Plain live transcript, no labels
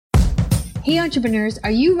Hey entrepreneurs, are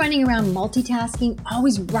you running around multitasking,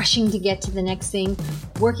 always rushing to get to the next thing,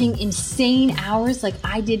 working insane hours like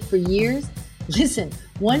I did for years? Listen,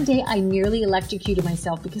 one day I nearly electrocuted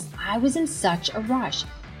myself because I was in such a rush.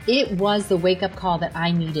 It was the wake-up call that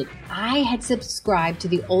I needed. I had subscribed to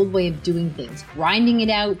the old way of doing things, grinding it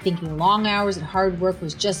out, thinking long hours and hard work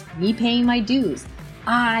was just me paying my dues.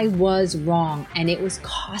 I was wrong, and it was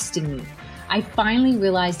costing me. I finally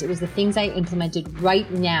realized it was the things I implemented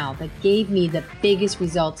right now that gave me the biggest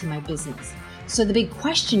results in my business. So the big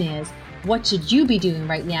question is, what should you be doing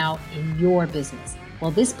right now in your business?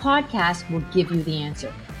 Well, this podcast will give you the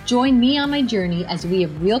answer. Join me on my journey as we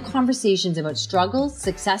have real conversations about struggles,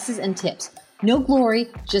 successes, and tips. No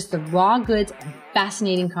glory, just the raw goods and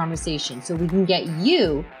fascinating conversation so we can get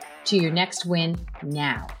you to your next win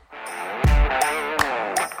now.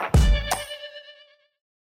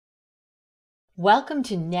 Welcome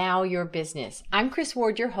to Now Your Business. I'm Chris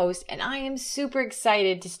Ward, your host, and I am super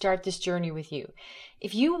excited to start this journey with you.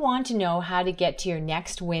 If you want to know how to get to your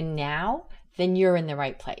next win now, then you're in the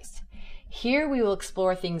right place. Here we will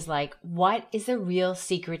explore things like, what is the real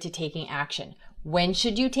secret to taking action? When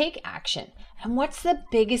should you take action? And what's the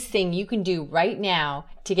biggest thing you can do right now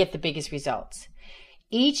to get the biggest results?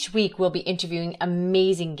 Each week we'll be interviewing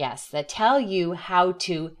amazing guests that tell you how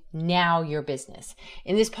to now your business.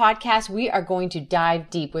 In this podcast, we are going to dive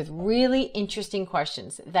deep with really interesting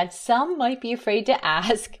questions that some might be afraid to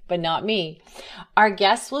ask, but not me. Our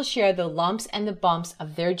guests will share the lumps and the bumps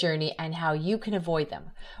of their journey and how you can avoid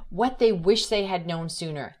them, what they wish they had known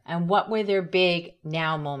sooner, and what were their big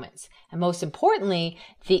now moments. And most importantly,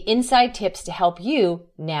 the inside tips to help you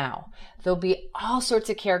now. There'll be all sorts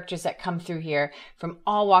of characters that come through here from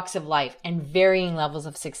all walks of life and varying levels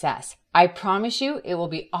of success. I promise you it will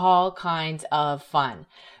be all kinds of fun.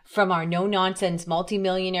 From our no-nonsense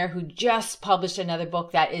multimillionaire who just published another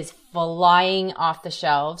book that is flying off the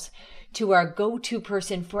shelves, to our go-to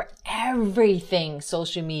person for everything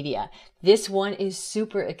social media. This one is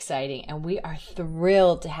super exciting and we are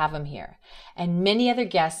thrilled to have him here. And many other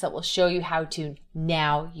guests that will show you how to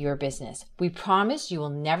now your business. We promise you will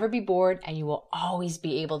never be bored and you will always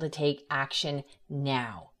be able to take action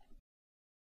now.